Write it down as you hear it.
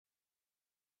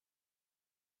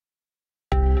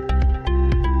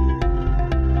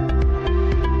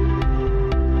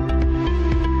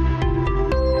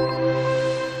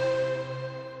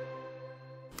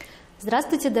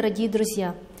Здравствуйте, дорогие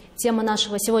друзья! Тема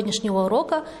нашего сегодняшнего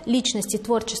урока – «Личность и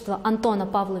творчество Антона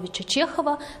Павловича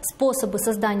Чехова. Способы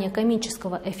создания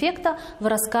комического эффекта» в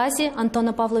рассказе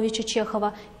Антона Павловича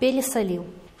Чехова «Пересолил».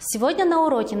 Сегодня на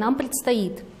уроке нам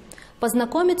предстоит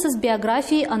познакомиться с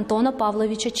биографией Антона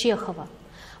Павловича Чехова,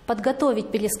 подготовить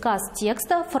пересказ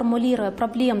текста, формулируя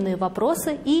проблемные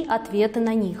вопросы и ответы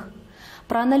на них,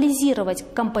 проанализировать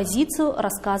композицию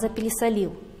рассказа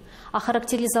 «Пересолил»,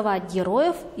 охарактеризовать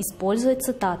героев, используя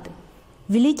цитаты.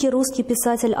 Великий русский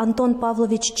писатель Антон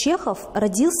Павлович Чехов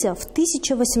родился в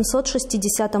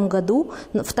 1860 году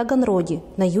в Таганроге,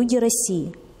 на юге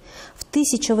России. В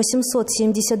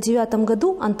 1879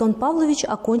 году Антон Павлович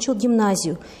окончил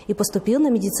гимназию и поступил на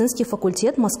медицинский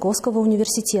факультет Московского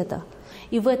университета.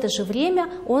 И в это же время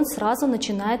он сразу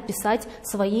начинает писать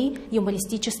свои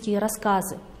юмористические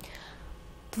рассказы.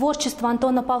 Творчество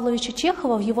Антона Павловича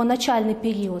Чехова в его начальный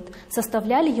период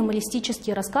составляли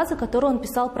юмористические рассказы, которые он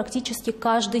писал практически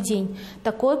каждый день.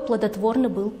 Такой плодотворный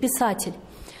был писатель.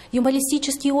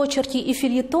 Юмористические очерки и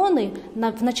фельетоны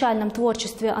в начальном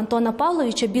творчестве Антона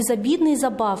Павловича безобидны и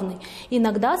забавны,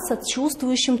 иногда с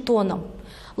сочувствующим тоном.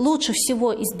 Лучше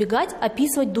всего избегать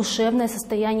описывать душевное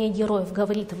состояние героев,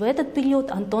 говорит в этот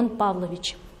период Антон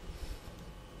Павлович.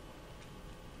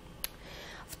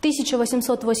 В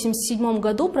 1887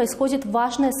 году происходит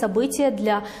важное событие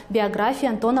для биографии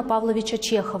Антона Павловича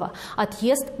Чехова –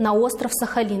 отъезд на остров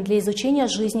Сахалин для изучения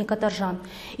жизни каторжан.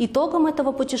 Итогом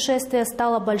этого путешествия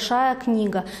стала большая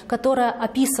книга, которая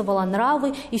описывала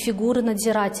нравы и фигуры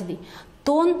надзирателей.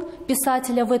 Тон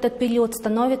писателя в этот период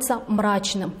становится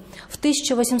мрачным. В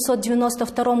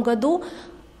 1892 году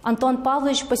Антон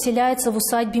Павлович поселяется в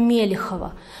усадьбе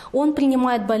Мелехова. Он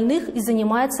принимает больных и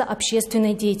занимается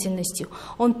общественной деятельностью.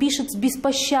 Он пишет с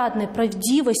беспощадной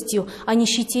правдивостью о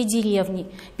нищете деревни,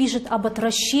 пишет об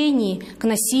отвращении к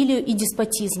насилию и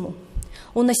деспотизму.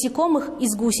 У насекомых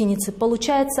из гусеницы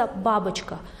получается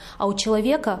бабочка, а у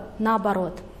человека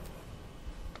наоборот.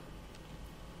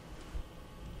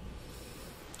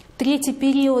 Третий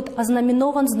период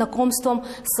ознаменован знакомством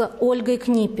с Ольгой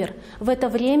Книпер. В это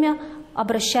время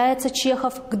обращается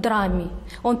Чехов к драме.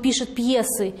 Он пишет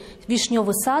пьесы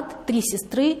 «Вишневый сад», «Три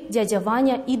сестры», «Дядя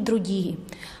Ваня» и другие.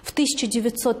 В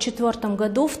 1904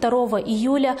 году, 2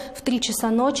 июля, в 3 часа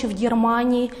ночи в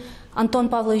Германии Антон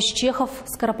Павлович Чехов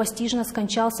скоропостижно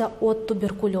скончался от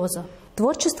туберкулеза.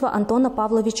 Творчество Антона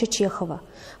Павловича Чехова.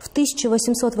 В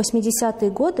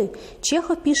 1880-е годы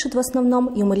Чехов пишет в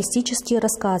основном юмористические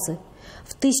рассказы.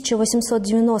 В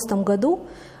 1890 году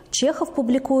Чехов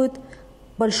публикует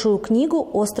большую книгу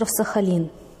 «Остров Сахалин».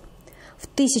 В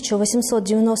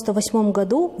 1898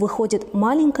 году выходит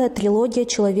маленькая трилогия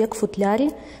 «Человек в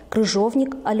футляре.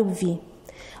 Крыжовник о любви».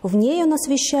 В ней он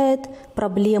освещает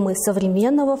проблемы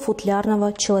современного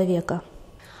футлярного человека.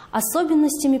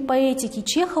 Особенностями поэтики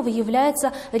Чехова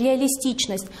является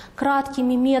реалистичность.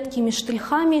 Краткими, меткими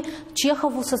штрихами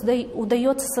Чехову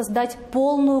удается создать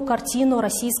полную картину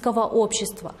российского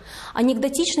общества.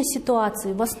 Анекдотичной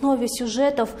ситуации в основе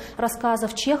сюжетов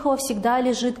рассказов Чехова всегда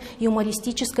лежит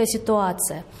юмористическая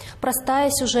ситуация. Простая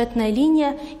сюжетная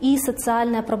линия и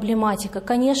социальная проблематика.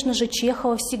 Конечно же,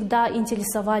 Чехова всегда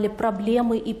интересовали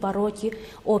проблемы и пороки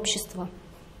общества.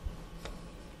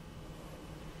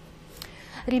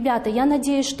 Ребята, я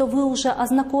надеюсь, что вы уже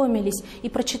ознакомились и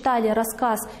прочитали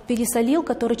рассказ «Пересолил»,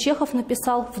 который Чехов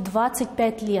написал в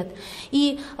 25 лет.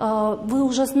 И вы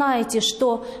уже знаете,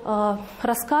 что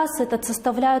рассказ этот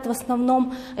составляет в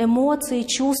основном эмоции,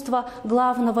 чувства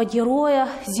главного героя,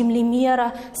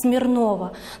 землемера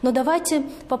Смирнова. Но давайте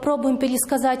попробуем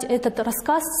пересказать этот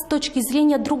рассказ с точки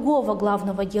зрения другого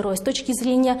главного героя, с точки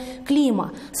зрения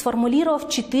Клима, сформулировав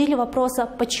 4 вопроса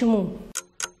 «почему?».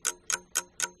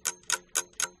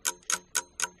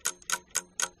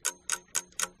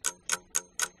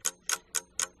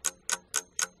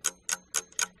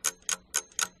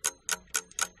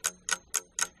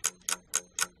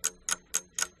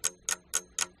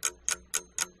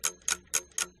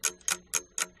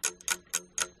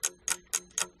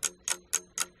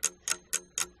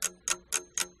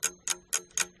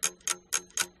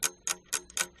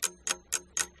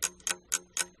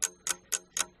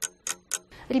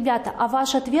 Ребята, а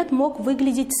ваш ответ мог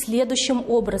выглядеть следующим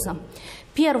образом.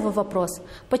 Первый вопрос.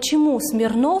 Почему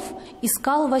Смирнов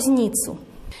искал возницу?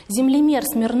 Землемер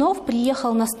Смирнов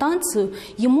приехал на станцию,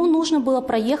 ему нужно было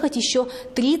проехать еще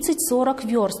 30-40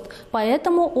 верст,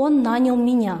 поэтому он нанял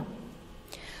меня.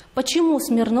 Почему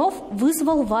Смирнов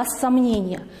вызвал в вас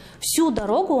сомнения? Всю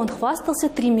дорогу он хвастался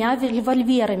 3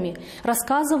 револьверами,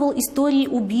 рассказывал истории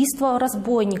убийства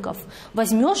разбойников.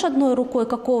 Возьмешь одной рукой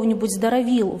какого-нибудь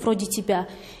здоровилу, вроде тебя,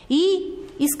 и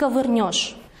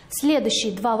сковырнешь.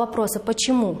 Следующие два вопроса.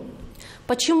 Почему?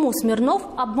 Почему Смирнов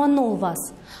обманул вас?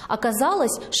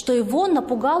 Оказалось, что его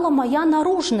напугала моя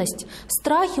наружность. В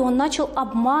страхе он начал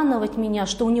обманывать меня,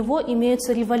 что у него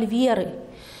имеются револьверы.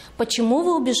 Почему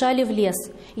вы убежали в лес?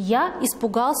 Я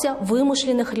испугался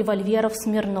вымышленных револьверов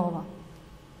Смирнова.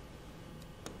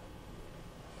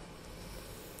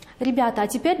 Ребята, а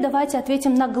теперь давайте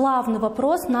ответим на главный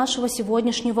вопрос нашего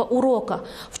сегодняшнего урока.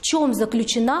 В чем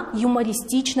заключена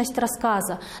юмористичность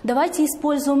рассказа? Давайте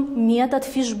используем метод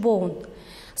фишбоун.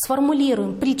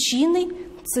 Сформулируем причины,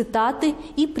 цитаты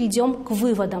и придем к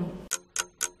выводам.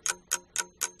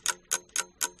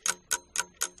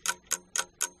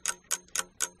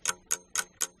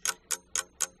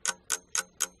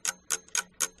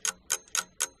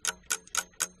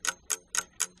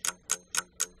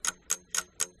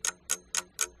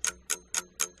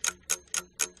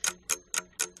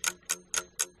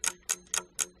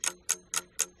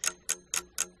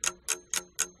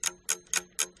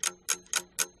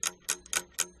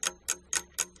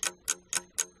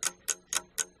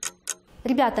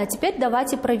 Ребята, а теперь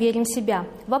давайте проверим себя.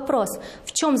 Вопрос.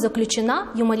 В чем заключена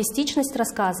юмористичность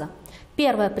рассказа?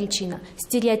 Первая причина.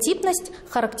 Стереотипность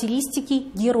характеристики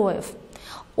героев.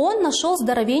 Он нашел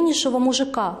здоровеннейшего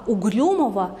мужика,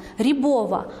 угрюмого,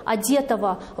 рябого,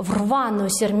 одетого в рваную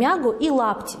сермягу и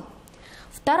лапти.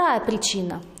 Вторая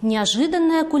причина.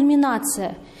 Неожиданная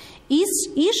кульминация.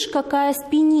 Ишь, какая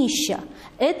спинища!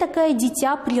 Этакое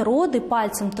дитя природы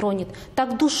пальцем тронет,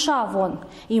 так душа вон,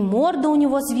 и морда у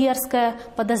него зверская,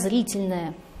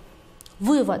 подозрительная.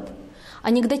 Вывод.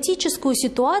 Анекдотическую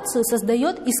ситуацию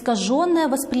создает искаженное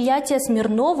восприятие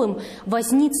Смирновым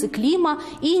возницы Клима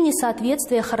и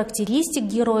несоответствие характеристик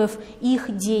героев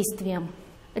их действиям.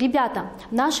 Ребята,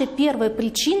 нашей первой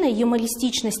причиной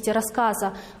юмористичности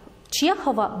рассказа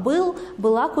Чехова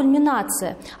была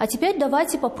кульминация. А теперь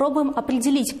давайте попробуем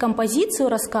определить композицию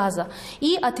рассказа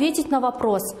и ответить на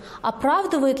вопрос,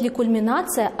 оправдывает ли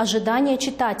кульминация ожидания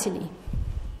читателей.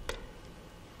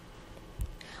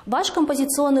 Ваш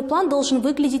композиционный план должен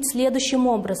выглядеть следующим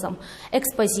образом.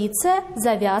 Экспозиция,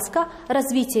 завязка,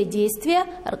 развитие действия,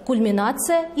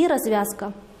 кульминация и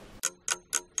развязка.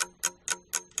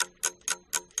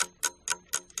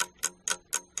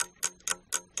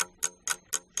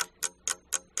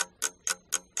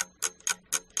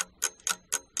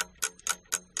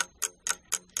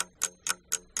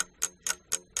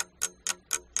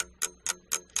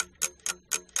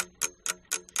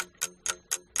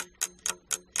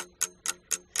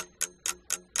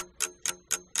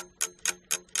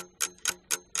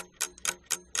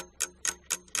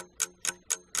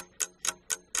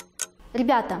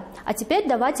 Ребята, а теперь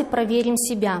давайте проверим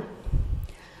себя.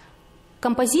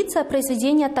 Композиция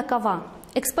произведения такова.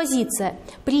 Экспозиция.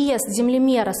 Приезд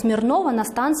землемера Смирнова на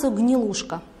станцию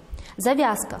Гнилушка.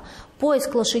 Завязка.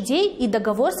 Поиск лошадей и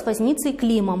договор с возницей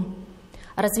Климом.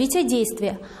 Развитие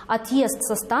действия. Отъезд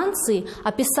со станции,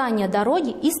 описание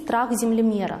дороги и страх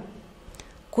землемера.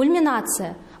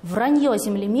 Кульминация. Вранье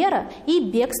землемера и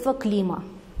бегство Клима.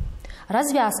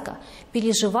 Развязка.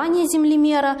 Переживание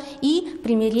землемера и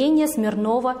примирение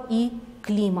Смирнова и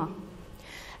Клима.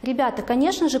 Ребята,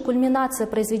 конечно же, кульминация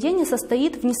произведения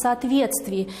состоит в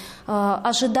несоответствии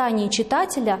ожиданий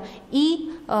читателя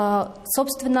и,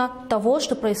 собственно, того,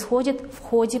 что происходит в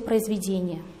ходе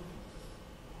произведения.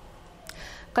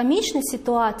 Комичность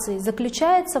ситуации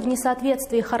заключается в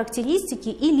несоответствии характеристики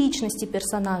и личности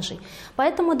персонажей.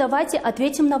 Поэтому давайте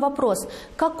ответим на вопрос,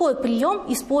 какой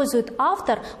прием использует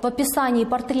автор в описании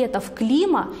портретов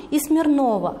Клима и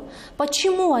Смирнова?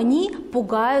 Почему они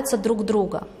пугаются друг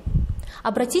друга?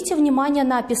 Обратите внимание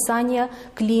на описание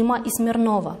Клима и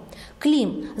Смирнова.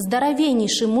 Клим –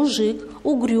 здоровеннейший мужик,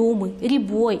 угрюмый,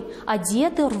 рябой,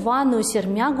 одетый в рваную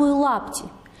сермягу и лапти.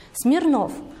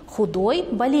 Смирнов – худой,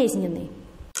 болезненный.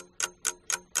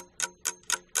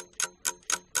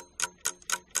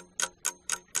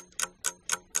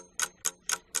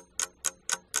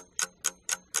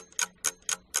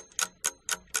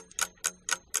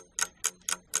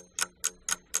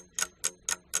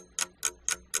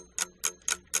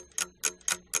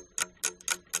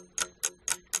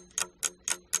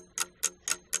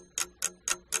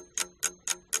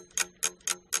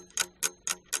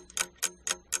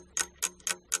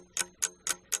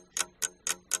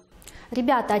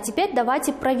 Ребята, а теперь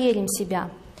давайте проверим себя.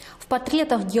 В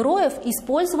портретах героев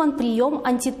использован прием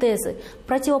антитезы,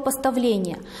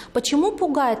 противопоставления. Почему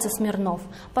пугается Смирнов?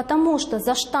 Потому что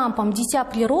за штампом «Дитя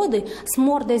природы» с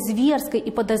мордой зверской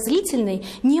и подозрительной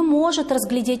не может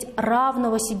разглядеть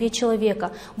равного себе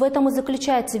человека. В этом и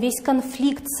заключается весь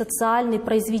конфликт социальный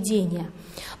произведения.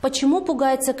 Почему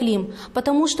пугается Клим?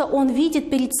 Потому что он видит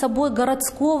перед собой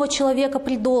городского человека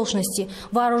при должности,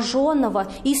 вооруженного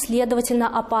и, следовательно,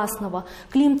 опасного.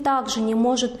 Клим также не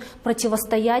может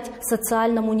противостоять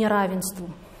социальному неравенству.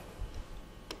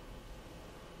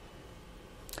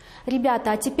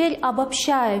 Ребята, а теперь,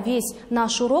 обобщая весь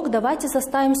наш урок, давайте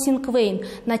составим синквейн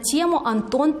на тему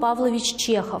Антон Павлович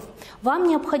Чехов. Вам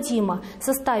необходимо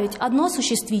составить одно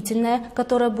существительное,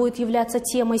 которое будет являться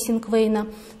темой синквейна,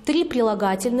 3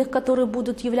 прилагательных, которые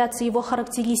будут являться его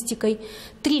характеристикой,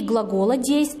 3 глагола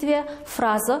действия,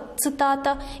 фраза,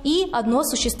 цитата и одно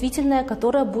существительное,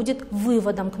 которое будет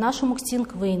выводом к нашему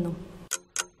синквейну.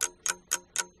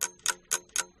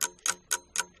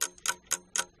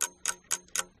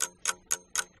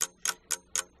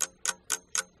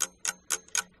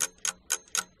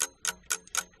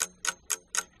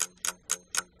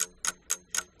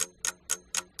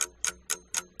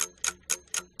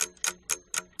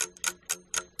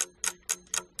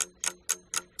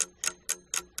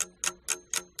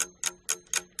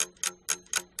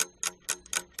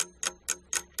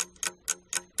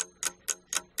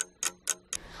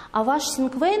 А ваш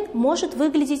синквейн может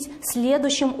выглядеть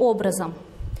следующим образом.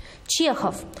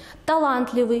 Чехов –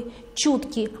 талантливый,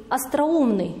 чуткий,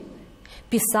 остроумный.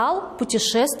 Писал,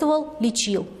 путешествовал,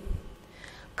 лечил.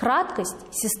 Краткость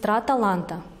 – сестра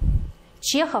таланта.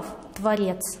 Чехов –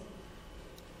 творец.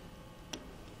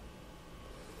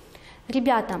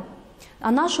 Ребята,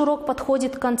 а наш урок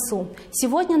подходит к концу.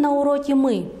 Сегодня на уроке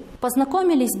мы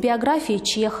познакомились с биографией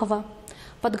Чехова,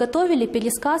 подготовили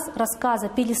пересказ рассказа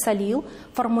 «Пересолил»,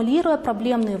 формулируя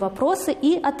проблемные вопросы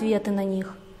и ответы на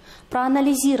них.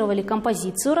 Проанализировали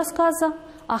композицию рассказа,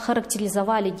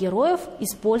 охарактеризовали героев,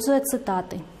 используя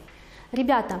цитаты.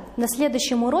 Ребята, на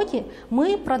следующем уроке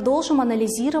мы продолжим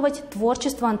анализировать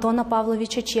творчество Антона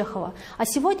Павловича Чехова. А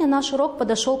сегодня наш урок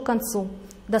подошел к концу.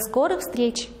 До скорых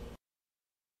встреч!